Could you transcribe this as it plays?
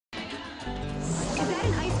that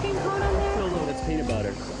an ice cream cone on there? No, that's peanut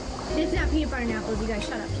butter. It's not peanut butter and apples, you guys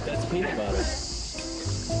shut up. That's peanut butter.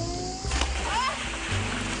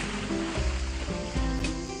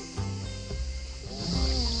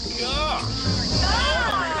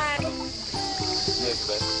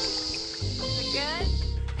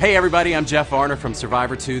 Hey everybody, I'm Jeff Varner from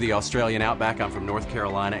Survivor 2, the Australian Outback. I'm from North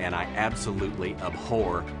Carolina and I absolutely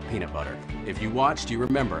abhor peanut butter. If you watched, you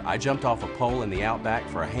remember I jumped off a pole in the Outback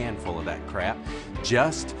for a handful of that crap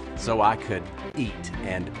just so I could eat.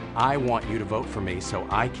 And I want you to vote for me so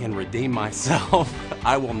I can redeem myself.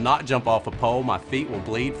 I will not jump off a pole. My feet will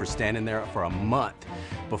bleed for standing there for a month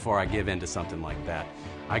before I give in to something like that.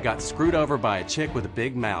 I got screwed over by a chick with a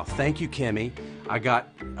big mouth. Thank you, Kimmy. I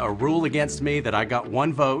got a rule against me that I got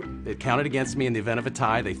one vote. It counted against me in the event of a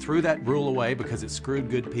tie. They threw that rule away because it screwed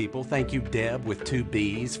good people. Thank you, Deb, with 2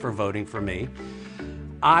 B's, for voting for me.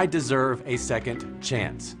 I deserve a second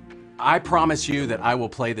chance. I promise you that I will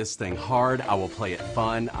play this thing hard. I will play it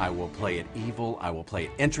fun. I will play it evil. I will play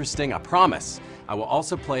it interesting. I promise. I will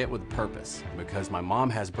also play it with purpose because my mom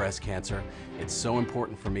has breast cancer. It's so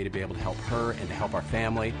important for me to be able to help her and to help our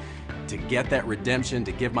family, to get that redemption,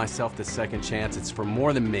 to give myself this second chance. It's for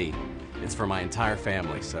more than me. It's for my entire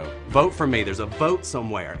family. So vote for me. There's a vote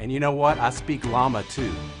somewhere. And you know what? I speak llama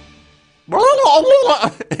too.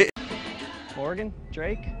 Morgan,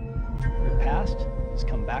 Drake, your past has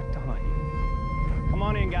come back to haunt you. Come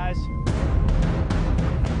on in, guys. No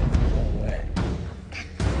way.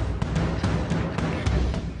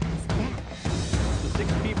 The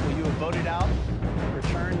 6 people you have voted out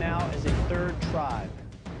return now as a 3rd tribe.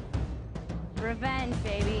 Revenge,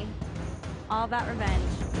 baby. All about revenge.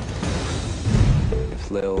 If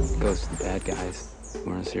Lil goes to the bad guys,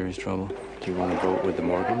 we're in serious trouble. Do you want to vote with the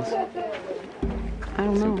Morgans? I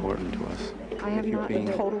don't It's know. important to us. I have not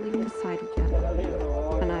totally decided yet.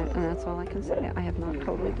 And that's all I can say. I have not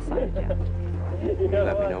totally decided yet.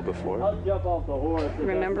 Let me know before.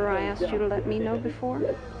 Remember I asked you to let me know before,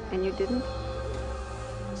 and you didn't?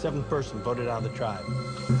 7th person voted out of the tribe.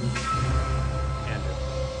 Andrew.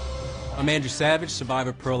 I'm Andrew Savage,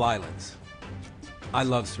 Survivor Pearl Islands. I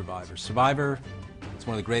love Survivor. Survivor is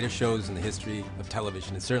one of the greatest shows in the history of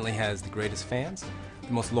television. It certainly has the greatest fans,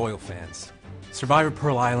 the most loyal fans. Survivor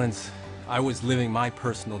Pearl Islands, I was living my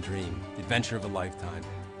personal dream, the adventure of a lifetime.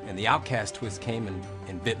 And the outcast twist came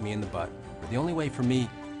and bit me in the butt. But the only way for me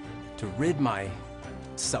to rid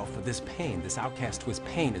myself of this pain, this outcast twist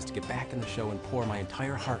pain, is to get back in the show and pour my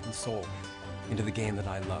entire heart and soul into the game that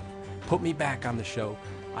I love. Put me back on the show.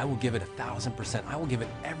 I will give it 1,000%. I will give it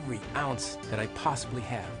every ounce that I possibly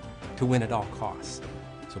have to win at all costs.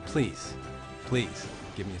 So please, please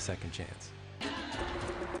give me a second chance.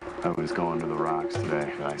 I was going to the rocks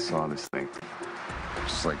today and I saw this thing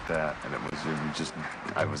just like that, and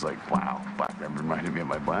I was like, wow, BlackBerry reminded me of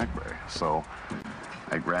my BlackBerry. So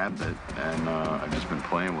I grabbed it and I've just been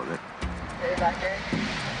playing with it. Hey, BlackBerry.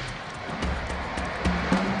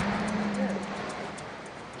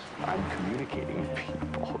 I'm communicating with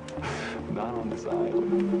people, not on this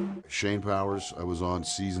island. Shane Powers, I was on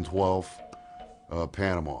season 12,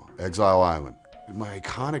 Panama, Exile Island. My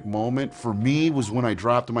iconic moment for me was when I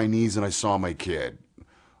dropped to my knees and I saw my kid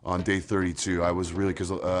on day 32. I was really,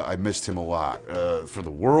 because I missed him a lot. For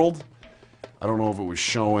the world, I don't know if it was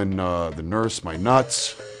showing the nurse my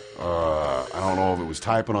nuts. I don't know if it was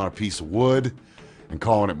typing on a piece of wood and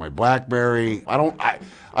calling it my BlackBerry.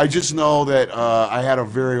 I just know that I had a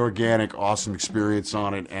very organic, awesome experience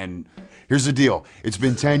on it. And here's the deal. It's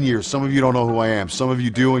been 10 years. Some of you don't know who I am. Some of you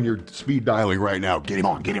do, and you're speed dialing right now. Get him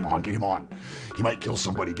on, get him on, get him on. He might kill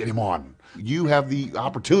somebody. Get him on. You have the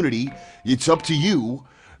opportunity. It's up to you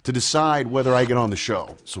to decide whether I get on the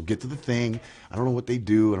show. So get to the thing. I don't know what they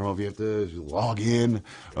do. I don't know if you have to log in,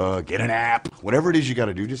 get an app. Whatever it is you got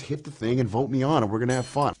to do, just hit the thing and vote me on, and we're going to have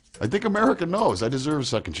fun. I think America knows I deserve a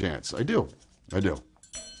second chance. I do. I do.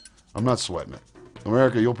 I'm not sweating it.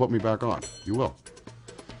 America, you'll put me back on. You will.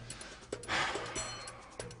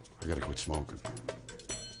 I got to quit smoking.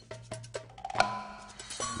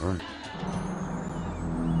 All right.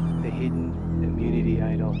 The hidden immunity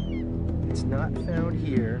idol. It's not found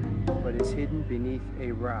here, but it's hidden beneath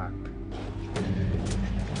a rock.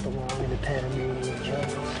 Belong in the Panamanian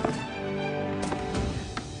jungles.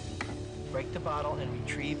 Break the bottle and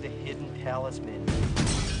retrieve the hidden talisman.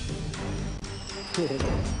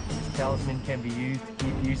 This talisman can be used to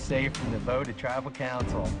keep you safe from the vote of tribal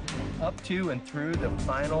council, up to and through the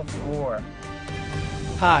final 4.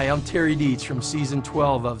 Hi, I'm Terry Dietz from season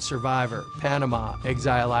 12 of Survivor, Panama,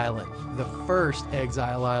 Exile Island. The first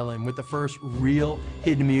Exile Island with the first real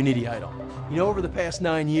hidden immunity idol. You know, over the past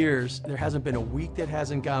 9 years, there hasn't been a week that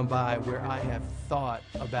hasn't gone by where I have thought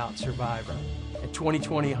about Survivor. At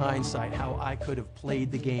 2020 hindsight, how I could have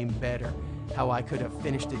played the game better, how I could have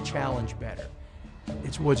finished the challenge better.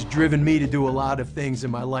 It's what's driven me to do a lot of things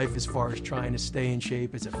in my life as far as trying to stay in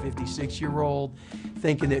shape as a 56-year-old,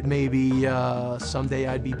 thinking that maybe someday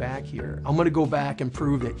I'd be back here. I'm gonna go back and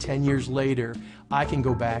prove that 10 years later, I can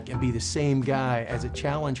go back and be the same guy as a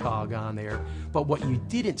challenge hog on there. But what you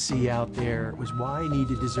didn't see out there was why I need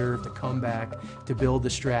to deserve to come back to build the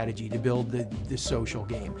strategy, to build the social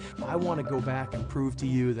game. I wanna go back and prove to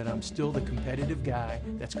you that I'm still the competitive guy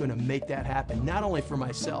that's gonna make that happen, not only for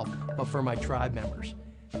myself, but for my tribe members.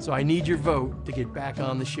 So I need your vote to get back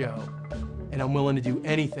on the show, and I'm willing to do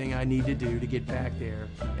anything I need to do to get back there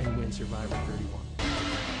and win Survivor 31.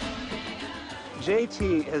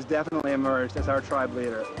 JT has definitely emerged as our tribe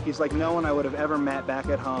leader. He's like no one I would have ever met back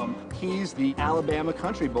at home. He's the Alabama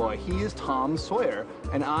country boy. He is Tom Sawyer,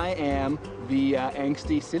 and I am the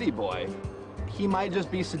angsty city boy. He might just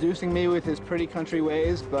be seducing me with his pretty country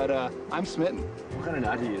ways, but I'm smitten. What kind of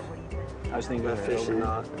knot do you use? I was thinking about a fishing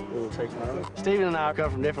knot. Steven and I come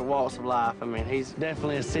from different walks of life. I mean, he's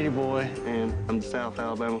definitely a city boy, and I'm the South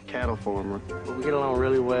Alabama cattle farmer. But we get along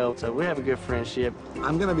really well, so we have a good friendship.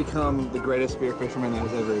 I'm gonna become the greatest spear fisherman that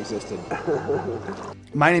has ever existed.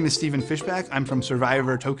 My name is Stephen Fishback. I'm from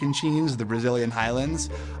Survivor Tocantins, the Brazilian Highlands.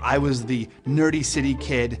 I was the nerdy city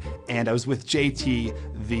kid, and I was with JT,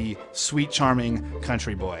 the sweet, charming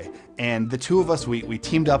country boy. And the two of us, we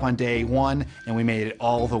teamed up on day 1, and we made it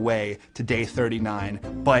all the way to day 39.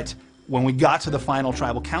 But when we got to the final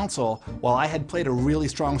tribal council, while I had played a really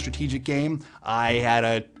strong strategic game, I had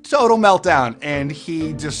a total meltdown, and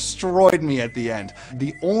he destroyed me at the end.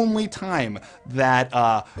 The only time that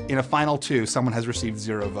in a final 2, someone has received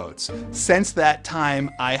 0 votes. Since that time,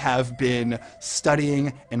 I have been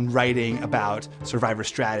studying and writing about Survivor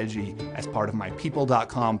strategy as part of my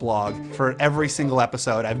people.com blog. For every single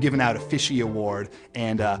episode, I've given out a Fishy Award,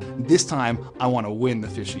 and this time, I want to win the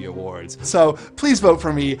Fishy Awards. So please vote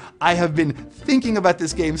for me. I have been thinking about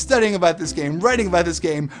this game, studying about this game, writing about this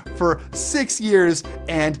game for 6 years,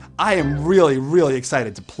 and I am really, really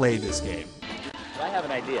excited to play this game. I have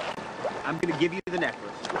an idea. I'm gonna give you the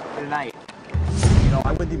necklace tonight. You know,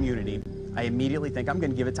 I win the immunity. I immediately think I'm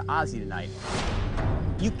gonna give it to Ozzy tonight.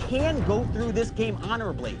 You can go through this game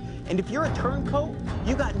honorably. And if you're a turncoat,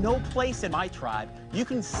 you got no place in my tribe. You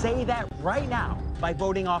can say that right now by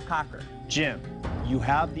voting off Cocker. Jim, you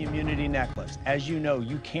have the immunity necklace. As you know,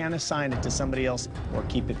 you can assign it to somebody else or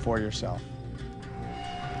keep it for yourself.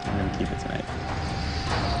 I'm gonna keep it tonight.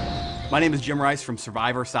 My name is Jim Rice from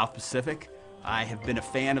Survivor South Pacific. I have been a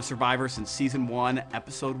fan of Survivor since season 1,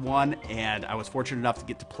 episode 1, and I was fortunate enough to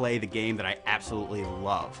get to play the game that I absolutely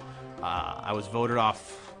love. I was voted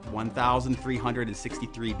off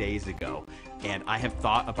 1,363 days ago, and I have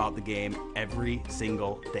thought about the game every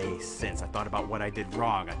single day since. I thought about what I did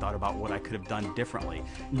wrong. I thought about what I could have done differently.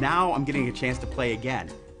 Now I'm getting a chance to play again,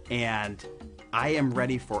 and I am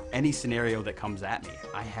ready for any scenario that comes at me.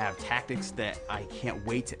 I have tactics that I can't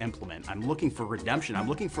wait to implement. I'm looking for redemption. I'm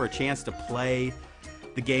looking for a chance to play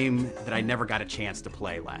the game that I never got a chance to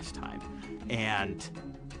play last time. And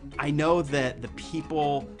I know that the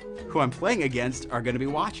people who I'm playing against are gonna be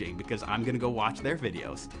watching because I'm gonna go watch their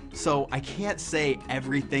videos. So I can't say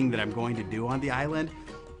everything that I'm going to do on the island,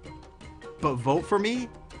 but vote for me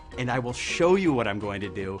and I will show you what I'm going to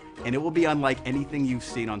do, and it will be unlike anything you've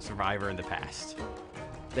seen on Survivor in the past.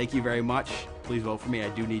 Thank you very much. Please vote for me. I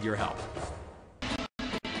do need your help.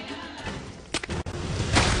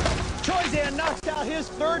 Troyzan knocks out his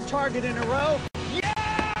 3rd target in a row.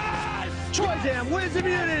 Yes! Troyzan wins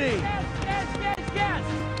immunity! Yes!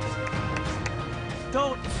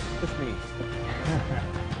 Don't push me.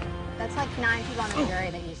 That's like 9 people on the jury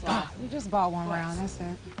that you saw. You just bought one round, that's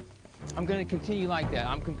it. I'm gonna continue like that.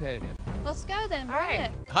 I'm competitive. Let's go then. All right.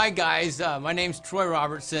 Hi guys, my name's Troy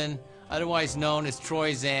Robertson, otherwise known as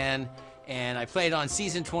Troyzan, and I played on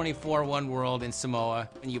season 24 One World in Samoa.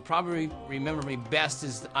 And you probably remember me best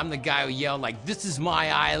as I'm the guy who yelled like, "This is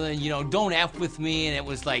my island, you know, don't F with me," and it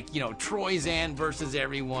was like, you know, Troyzan versus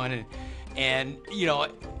everyone, and you know,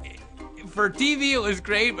 for TV it was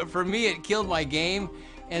great, but for me it killed my game.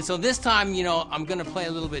 And so this time, you know, I'm gonna play a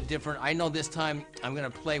little bit different. I know this time I'm gonna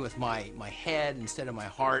play with my head instead of my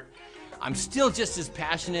heart. I'm still just as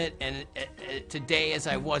passionate and today as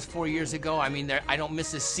I was 4 years ago. I mean, I don't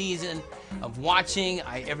miss a season of watching.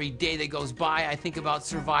 Every day that goes by, I think about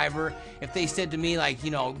Survivor. If they said to me, like,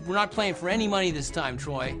 you know, we're not playing for any money this time,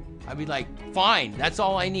 Troy, I'd be like, fine, that's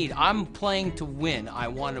all I need. I'm playing to win. I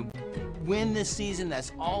want to win this season.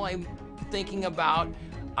 That's all I'm thinking about.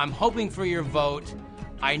 I'm hoping for your vote.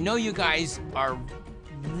 I know you guys are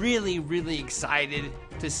really, really excited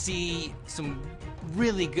to see some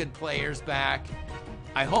really good players back.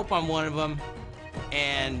 I hope I'm one of them,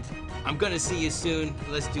 and I'm gonna see you soon.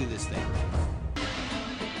 Let's do this thing.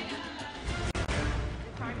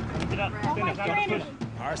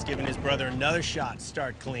 Ars giving his brother another shot to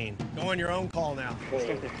start clean. Go on your own call now.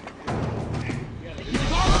 Venus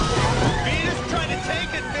trying to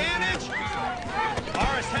take advantage.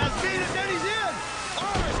 Ars has Venus and he's in.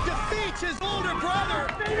 Ars defeats his older brother.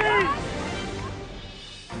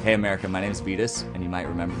 Hey America, my name is Vitas, and you might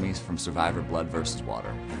remember me from Survivor Blood vs.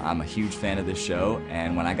 Water. I'm a huge fan of this show,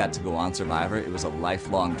 and when I got to go on Survivor, it was a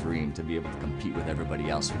lifelong dream to be able to compete with everybody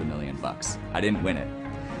else for the $1 million. I didn't win it,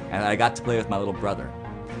 and I got to play with my little brother.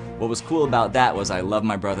 What was cool about that was I love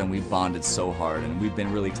my brother and we bonded so hard, and we've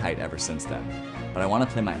been really tight ever since then. But I want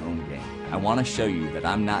to play my own game. I want to show you that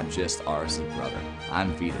I'm not just Ars' brother.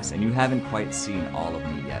 I'm Vitas, and you haven't quite seen all of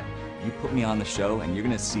me yet. You put me on the show and you're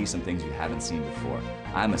going to see some things you haven't seen before.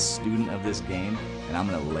 I'm a student of this game and I'm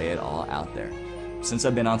going to lay it all out there. Since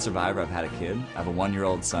I've been on Survivor, I've had a kid. I have a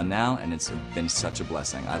 1-year-old son now, and it's been such a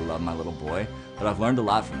blessing. I love my little boy, but I've learned a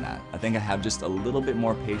lot from that. I think I have just a little bit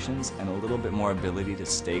more patience and a little bit more ability to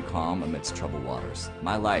stay calm amidst troubled waters.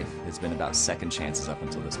 My life has been about second chances up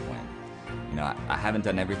until this point. You know, I haven't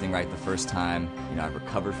done everything right the first time. You know, I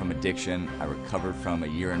recovered from addiction. I recovered from a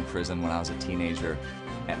year in prison when I was a teenager.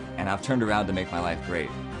 And I've turned around to make my life great.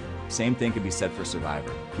 Same thing could be said for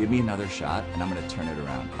Survivor. Give me another shot and I'm gonna turn it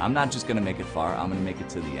around. I'm not just gonna make it far, I'm gonna make it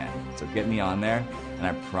to the end. So get me on there and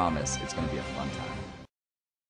I promise it's gonna be a fun time.